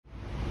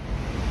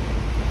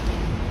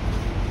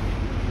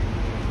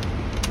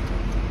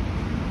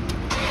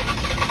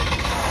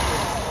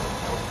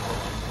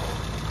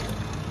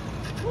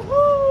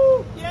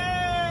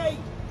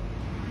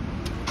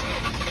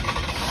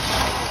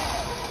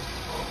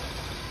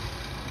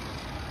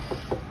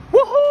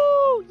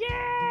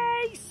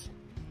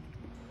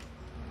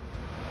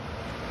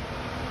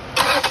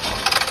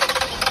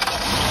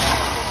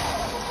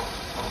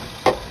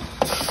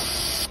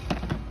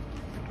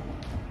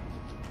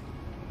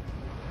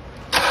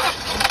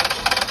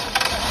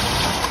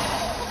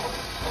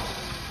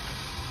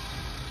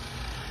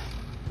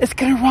It's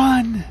gonna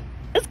run.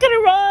 It's gonna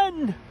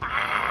run.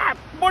 Ah,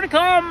 more to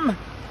come.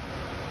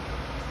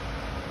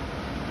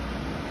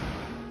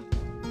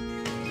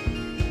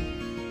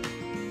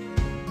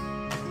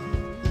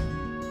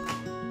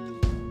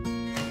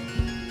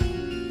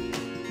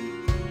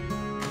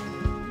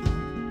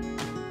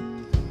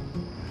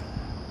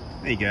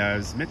 Hey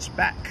guys, Mitch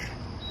back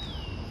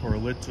for a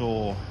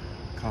little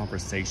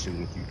conversation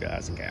with you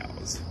guys and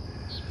gals.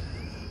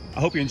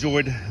 I hope you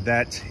enjoyed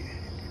that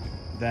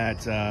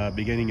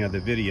beginning of the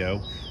video.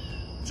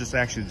 Just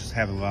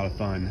having a lot of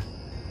fun.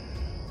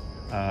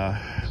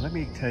 Let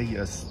me tell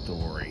you a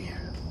story.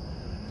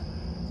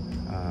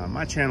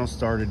 My channel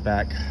started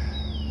back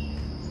I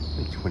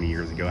think 20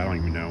 years ago. I don't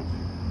even know.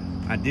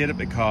 I did it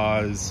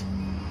because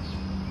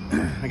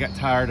I got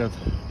tired of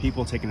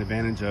people taking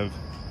advantage of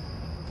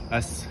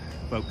us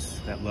folks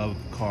that love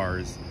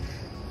cars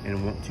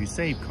and want to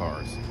save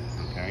cars.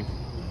 Okay,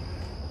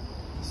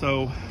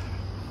 so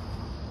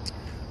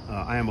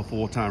I am a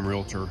full-time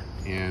realtor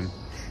and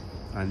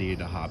I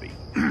needed a hobby.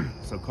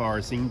 So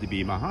cars seem to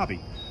be my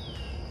hobby.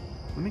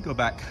 Let me go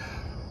back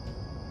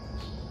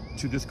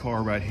to this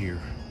car right here.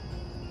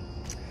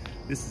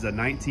 This is a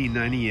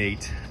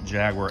 1998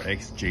 Jaguar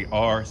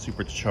XJR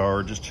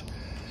supercharged.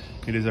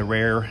 It is a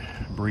rare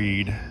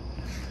breed.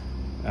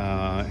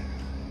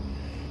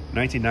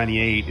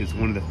 1998 is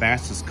one of the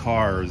fastest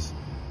cars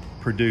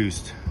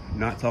produced.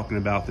 Not talking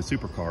about the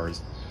supercars,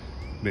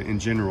 but in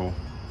general,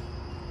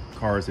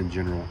 cars in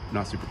general,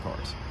 not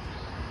supercars.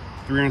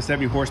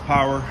 370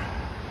 horsepower,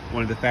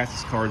 one of the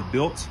fastest cars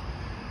built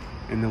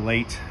in the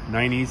late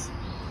 90s.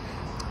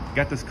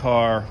 Got this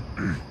car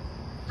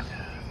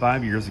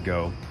 5 years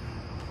ago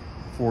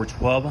for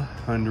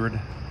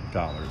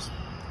 $1,200.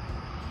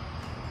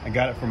 I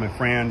got it from a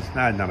friend,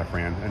 not a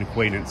friend, an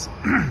acquaintance.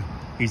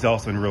 He's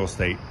also in real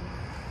estate.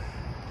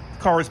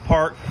 The car was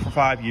parked for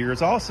 5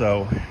 years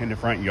also in the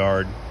front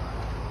yard.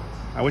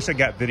 I wish I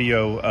got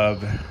video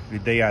of the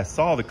day I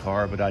saw the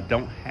car, but I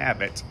don't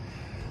have it.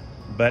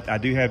 But I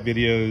do have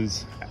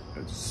videos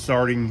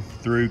starting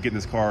through getting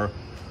this car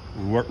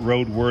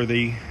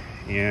roadworthy,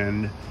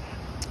 and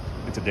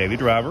it's a daily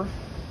driver.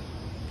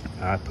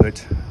 I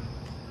put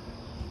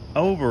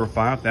over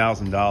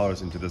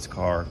 $5,000 into this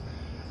car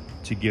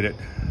to get it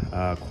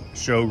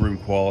showroom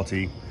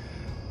quality,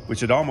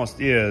 which it almost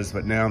is,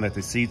 but now that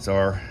the seats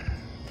are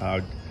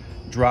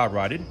dry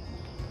rotted,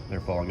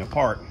 they're falling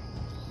apart.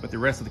 But the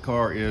rest of the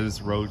car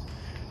is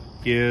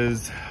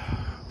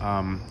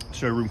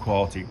showroom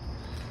quality.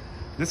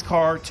 This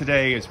car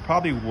today is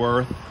probably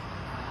worth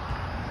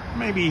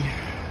maybe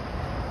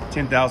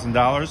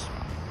 $10,000.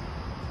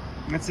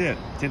 That's it,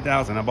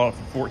 $10,000. I bought it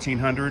for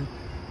 $1,400.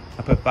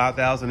 I put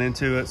 $5,000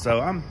 into it,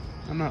 so I'm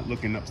not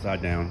looking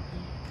upside down.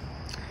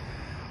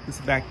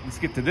 Let's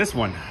get to this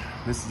one.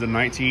 This is a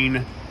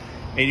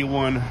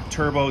 1981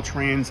 Turbo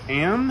Trans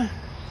Am.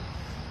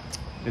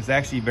 It's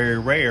actually very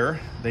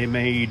rare. They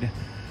made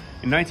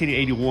in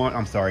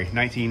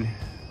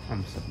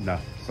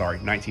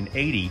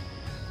 1980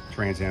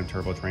 Trans Am,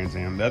 Turbo Trans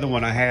Am. The other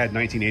one I had,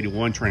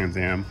 1981 Trans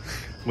Am,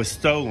 was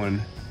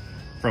stolen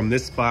from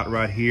this spot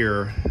right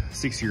here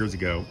 6 years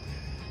ago.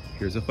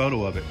 Here's a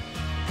photo of it.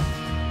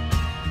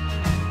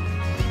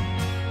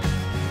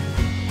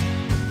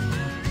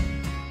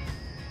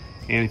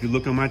 And if you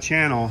look on my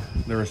channel,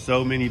 there are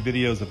so many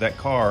videos of that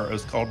car. It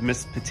was called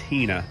Miss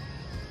Patina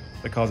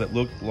because it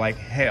looked like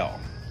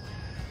hell.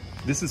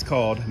 This is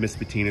called Miss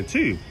Patina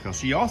 2 because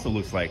she also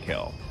looks like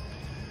hell.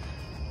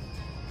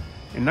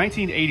 In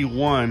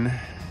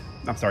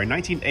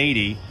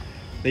 1980,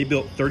 they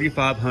built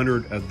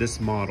 3,500 of this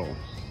model.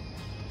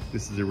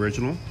 This is the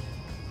original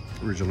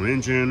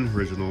engine,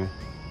 original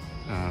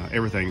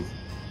everything.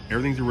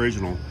 Everything's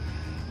original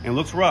and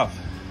looks rough,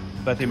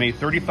 but they made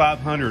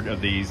 3,500 of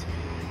these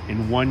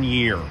in 1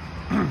 year.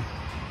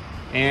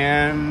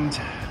 And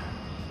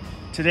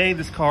today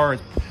this car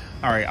is,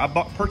 all right, I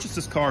purchased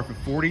this car for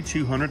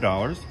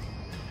 $4,200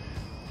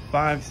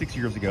 5-6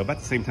 years ago, about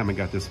the same time I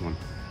got this one.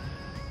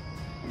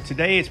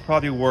 Today it's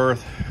probably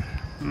worth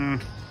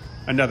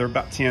another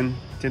about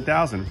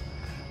 $10,000,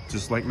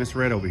 just like Miss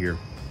Red over here.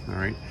 All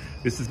right,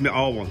 this is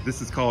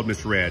this is called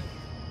Miss Red.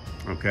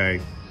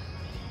 Okay,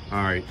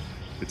 all right,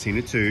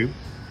 Patina 2.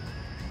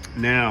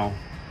 Now,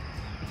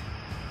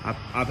 I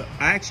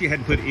actually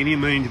hadn't put any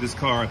money into this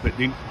car. I put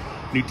new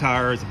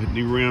tires, I put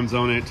new rims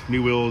on it,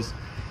 new wheels.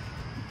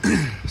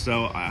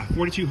 So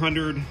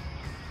 $4,200.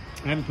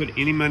 I haven't put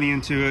any money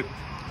into it.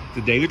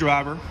 The daily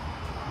driver.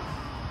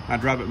 I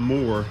drive it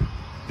more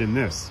than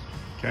this.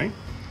 Okay.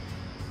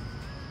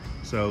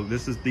 So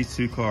this is these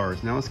two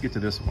cars. Now let's get to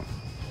this one.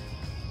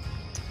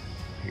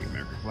 Here,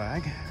 American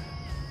flag.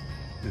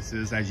 This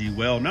is, as you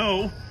well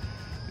know,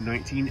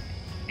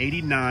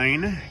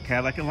 1989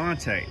 Cadillac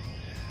Allante.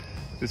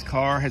 This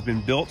car has been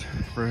built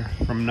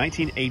from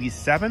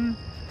 1987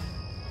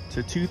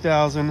 to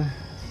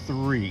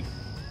 2003.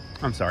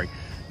 I'm sorry,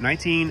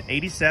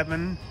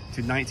 1987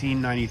 to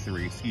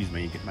 1993. Excuse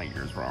me, get my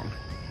years wrong.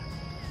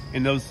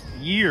 In those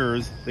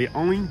years, they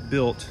only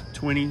built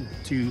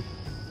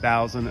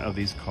 22,000 of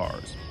these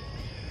cars.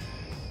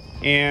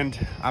 And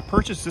I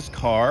purchased this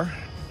car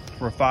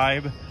for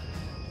 $500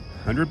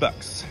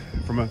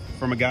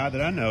 from a guy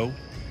that I know,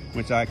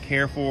 which I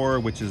care for,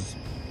 which is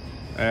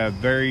a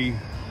very,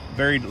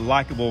 very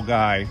likable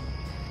guy.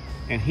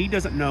 And he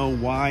doesn't know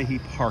why he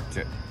parked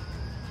it.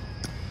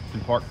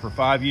 Been parked for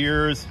 5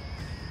 years.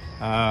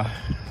 There's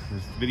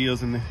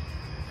videos in the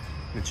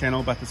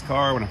channel about this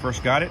car when I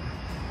first got it.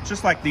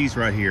 Just like these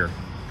right here.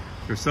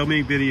 There's so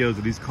many videos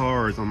of these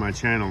cars on my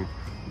channel.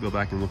 Go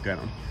back and look at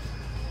them.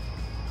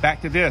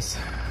 Back to this.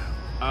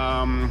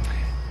 Tomorrow's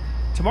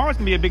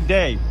gonna be a big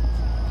day.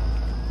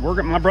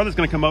 My brother's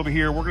gonna come over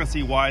here. We're gonna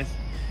see why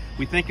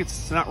we think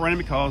it's not running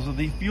because of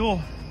the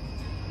fuel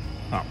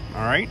pump.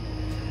 All right.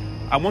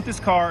 I want this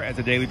car as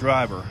a daily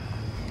driver.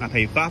 I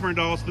paid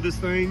 $500 for this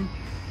thing,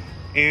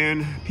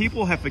 and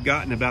people have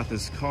forgotten about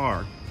this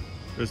car.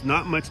 There's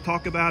not much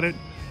talk about it.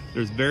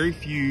 There's very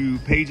few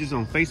pages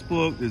on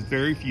Facebook. There's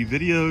very few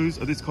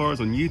videos of these cars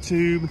on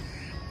YouTube.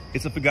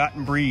 It's a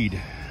forgotten breed.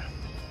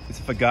 It's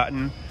a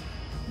forgotten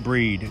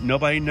breed.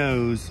 Nobody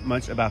knows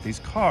much about these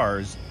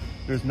cars.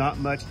 There's not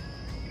much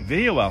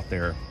video out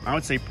there. I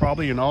would say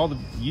probably in all the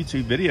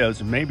YouTube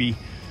videos, maybe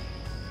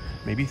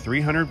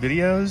 300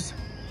 videos.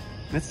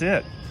 That's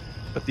it.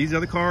 But these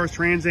other cars,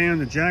 Trans Am,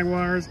 the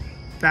Jaguars,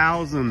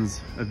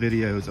 thousands of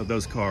videos of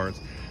those cars.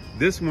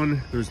 This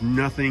one, there's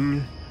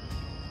nothing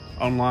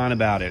online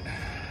about it.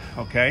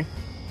 Okay?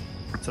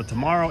 So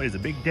tomorrow is a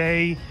big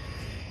day.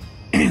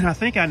 And I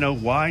think I know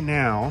why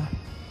now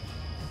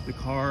the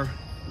car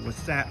was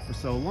sat for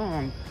so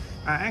long.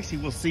 I actually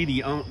will see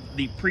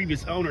the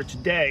previous owner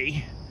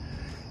today,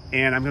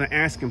 and I'm going to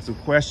ask him some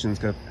questions,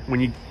 because when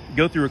you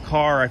go through a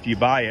car after you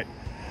buy it,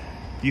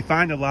 you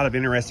find a lot of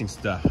interesting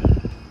stuff.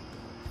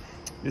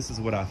 This is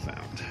what I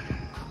found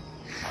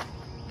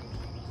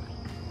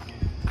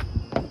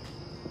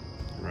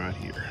right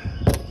here.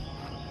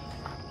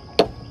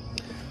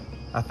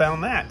 I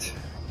found that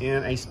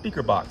in a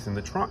speaker box in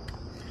the trunk.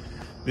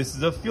 This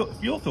is a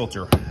fuel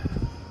filter.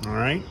 All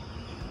right,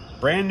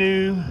 brand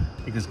new,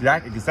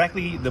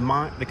 exactly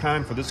the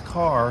kind for this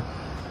car.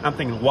 I'm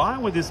thinking, why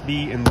would this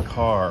be in the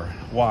car?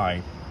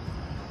 Why?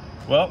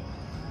 Well,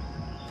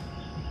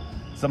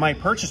 somebody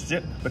purchased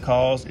it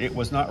because it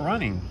was not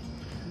running.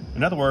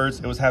 In other words,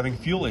 it was having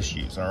fuel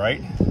issues. All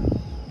right,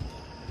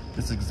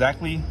 this is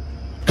exactly,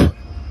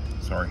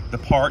 the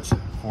parts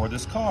for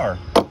this car.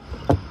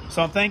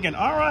 So I'm thinking,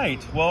 all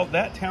right, well,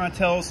 that kind of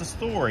tells the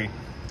story.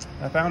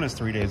 I found this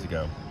 3 days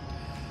ago.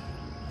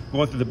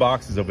 Going through the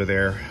boxes over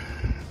there.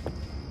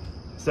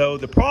 So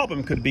the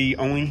problem could be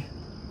only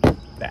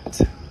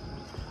that.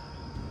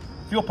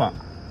 Fuel pump.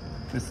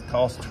 This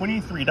costs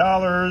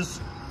 $23.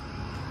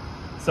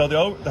 So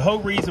the whole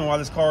reason why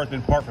this car has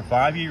been parked for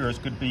 5 years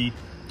could be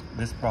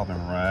this problem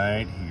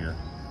right here.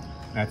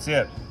 That's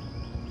it.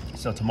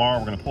 So tomorrow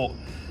we're gonna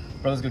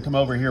brother's gonna come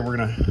over here, we're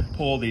gonna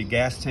pull the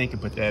gas tank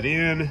and put that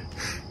in.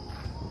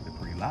 The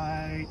pretty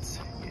lights,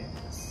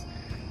 yes.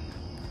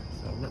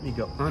 So let me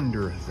go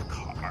under the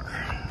car.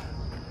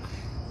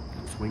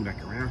 Swing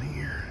back around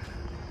here.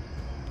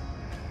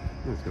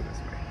 Let's go this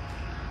way.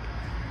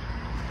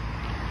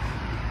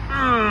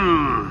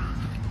 I'm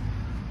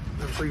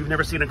sure you've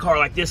never seen a car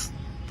like this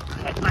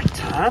at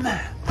nighttime.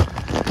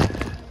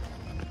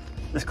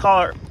 This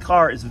car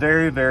is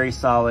very, very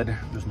solid.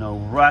 There's no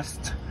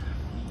rust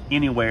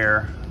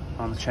anywhere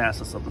on the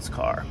chassis of this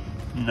car.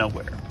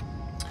 Nowhere.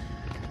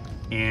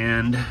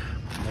 And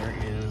there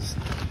is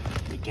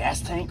the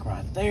gas tank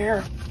right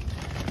there.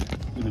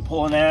 We'll be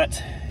pulling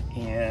that,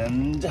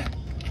 and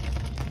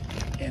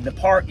the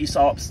part you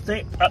saw up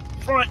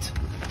front,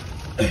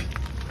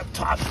 up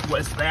top,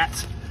 was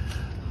that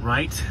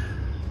right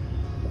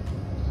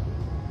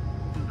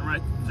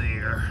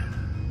there.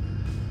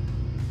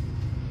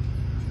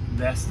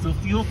 That's the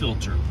fuel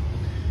filter.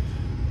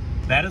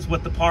 That is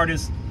what the part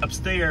is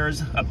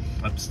upstairs,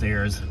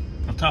 upstairs,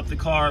 on top of the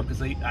car,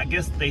 because I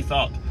guess they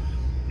thought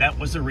that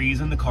was the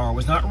reason the car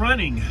was not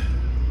running.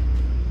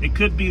 It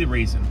could be the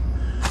reason,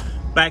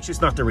 but actually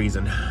it's not the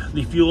reason.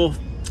 The fuel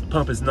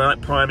pump is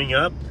not priming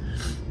up.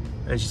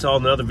 As you saw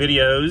in the other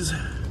videos,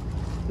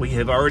 we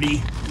have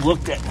already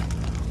looked at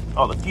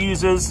all the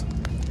fuses,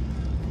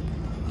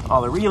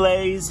 all the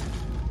relays,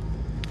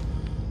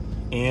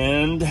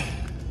 and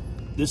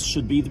this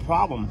should be the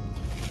problem.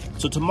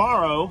 So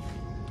tomorrow,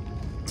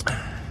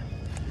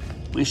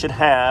 we should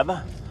have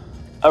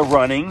a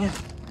running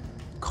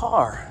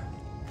car.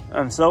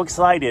 I'm so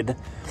excited.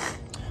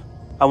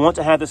 I want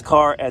to have this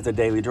car as a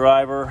daily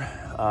driver.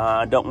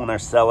 I don't want to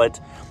sell it.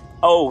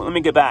 Oh, let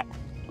me get back.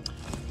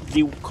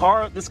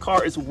 This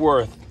car is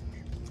worth,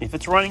 if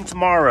it's running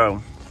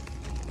tomorrow,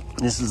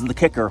 this is the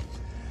kicker.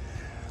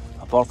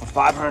 I bought it for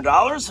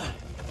 $500,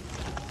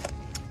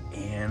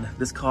 and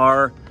this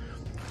car,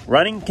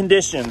 running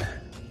condition,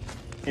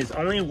 is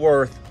only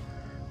worth,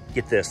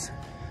 get this,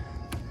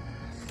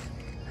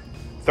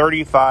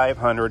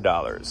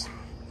 $3,500.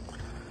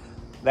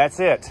 That's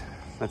it.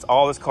 That's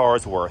all this car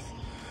is worth.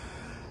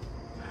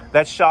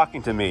 That's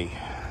shocking to me.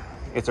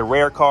 It's a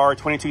rare car,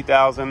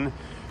 22,000.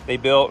 They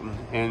built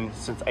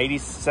since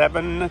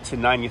 87 to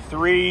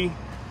 93.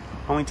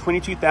 Only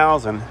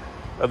 22,000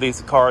 of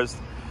these cars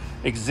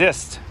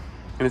exist,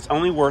 and it's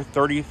only worth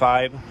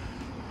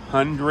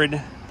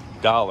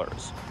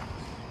 $3,500.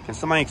 Can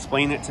somebody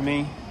explain it to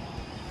me?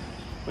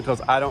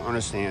 Because I don't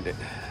understand it.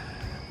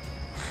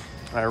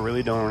 I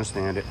really don't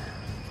understand it.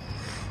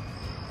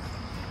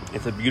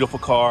 It's a beautiful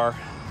car.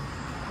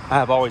 I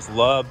have always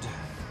loved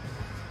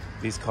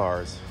these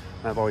cars.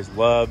 I've always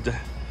loved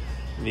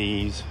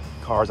these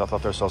cars. I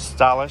thought they're so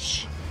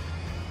stylish.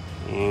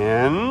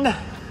 And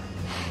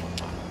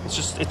it's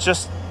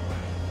just,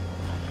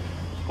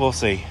 we'll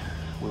see.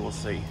 We will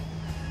see.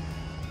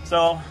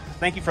 So,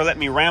 thank you for letting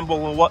me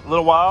ramble a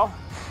little while.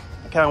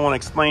 I kind of want to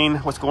explain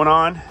what's going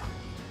on.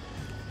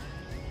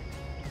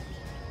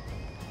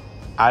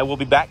 I will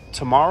be back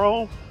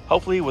tomorrow,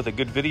 hopefully with a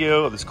good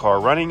video of this car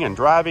running and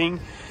driving.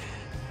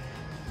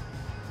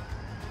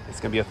 It's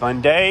gonna be a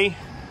fun day.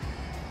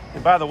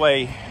 And by the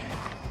way,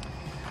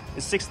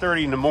 it's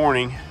 6:30 in the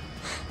morning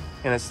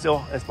and it's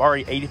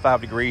already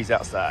 85 degrees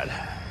outside.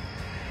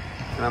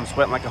 And I'm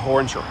sweating like a whore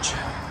in church.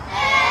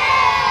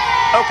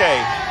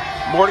 Okay,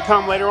 more to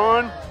come later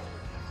on.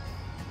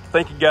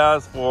 Thank you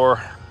guys for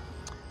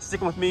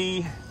sticking with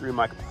me through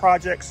my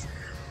projects,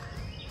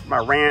 my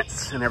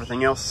rants, and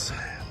everything else.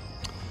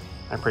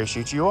 I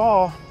appreciate you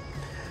all.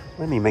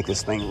 Let me make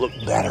this thing look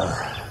better.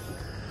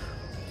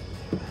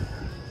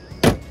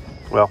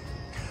 Well,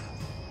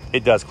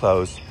 it does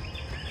close.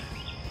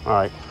 All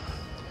right,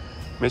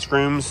 Miss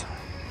Grooms,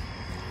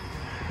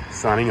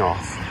 signing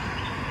off.